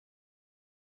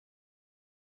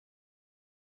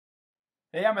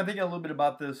Hey, I've been thinking a little bit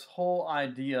about this whole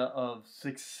idea of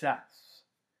success.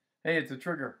 Hey, it's a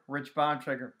trigger, Rich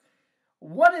Bontrager.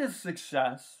 What is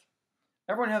success?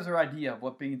 Everyone has their idea of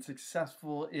what being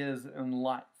successful is in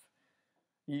life.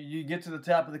 You get to the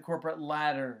top of the corporate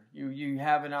ladder. You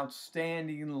have an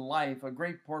outstanding life, a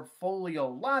great portfolio,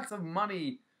 lots of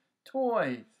money,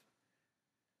 toys.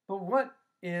 But what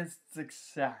is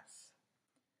success?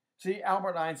 See,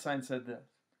 Albert Einstein said this.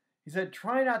 He said,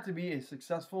 try not to be a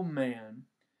successful man,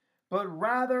 but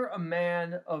rather a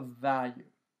man of value.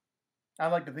 I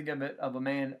like to think of it of a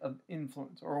man of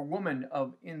influence or a woman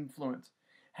of influence.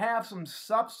 Have some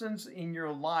substance in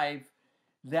your life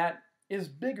that is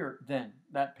bigger than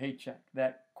that paycheck,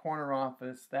 that corner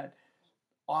office, that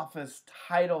office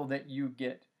title that you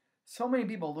get. So many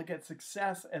people look at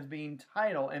success as being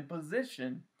title and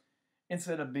position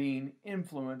instead of being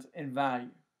influence and value.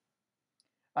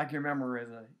 I can remember as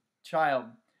a child,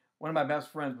 one of my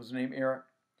best friends was named Eric.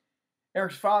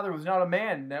 Eric's father was not a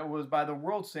man that was, by the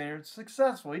world standards,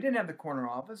 successful. He didn't have the corner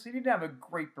office. He didn't have a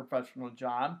great professional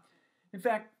job. In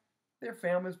fact, their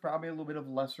family was probably a little bit of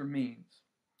lesser means.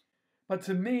 But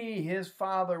to me, his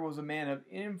father was a man of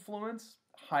influence,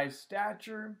 high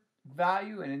stature,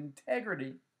 value, and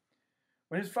integrity.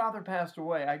 When his father passed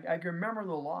away, I can remember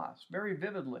the loss very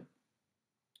vividly.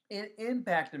 It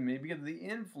impacted me because of the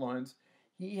influence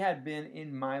he had been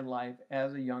in my life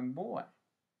as a young boy.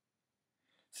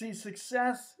 See,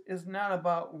 success is not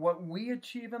about what we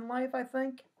achieve in life, I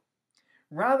think.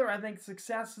 Rather, I think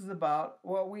success is about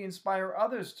what we inspire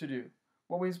others to do,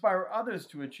 what we inspire others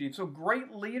to achieve. So,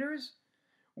 great leaders,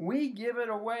 we give it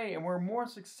away, and we're more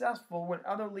successful when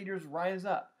other leaders rise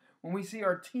up, when we see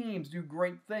our teams do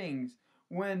great things,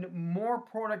 when more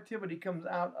productivity comes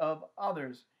out of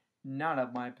others, not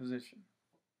of my position.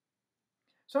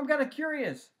 So, I'm kind of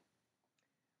curious.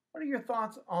 What are your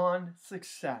thoughts on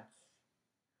success?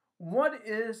 What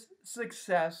is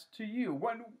success to you?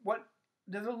 What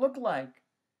does it look like?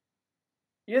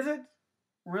 Is it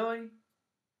really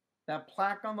that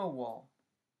plaque on the wall?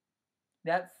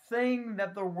 That thing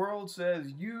that the world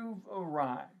says you've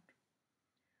arrived?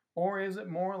 Or is it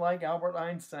more like Albert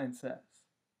Einstein says?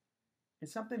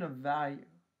 It's something of value.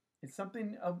 It's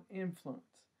something of influence.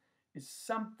 It's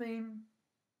something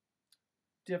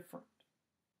different.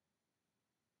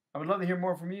 I would love to hear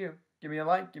more from you. Give me a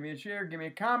like, give me a share, give me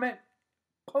a comment.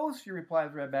 Post your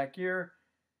replies right back here.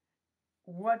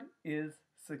 What is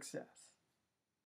success?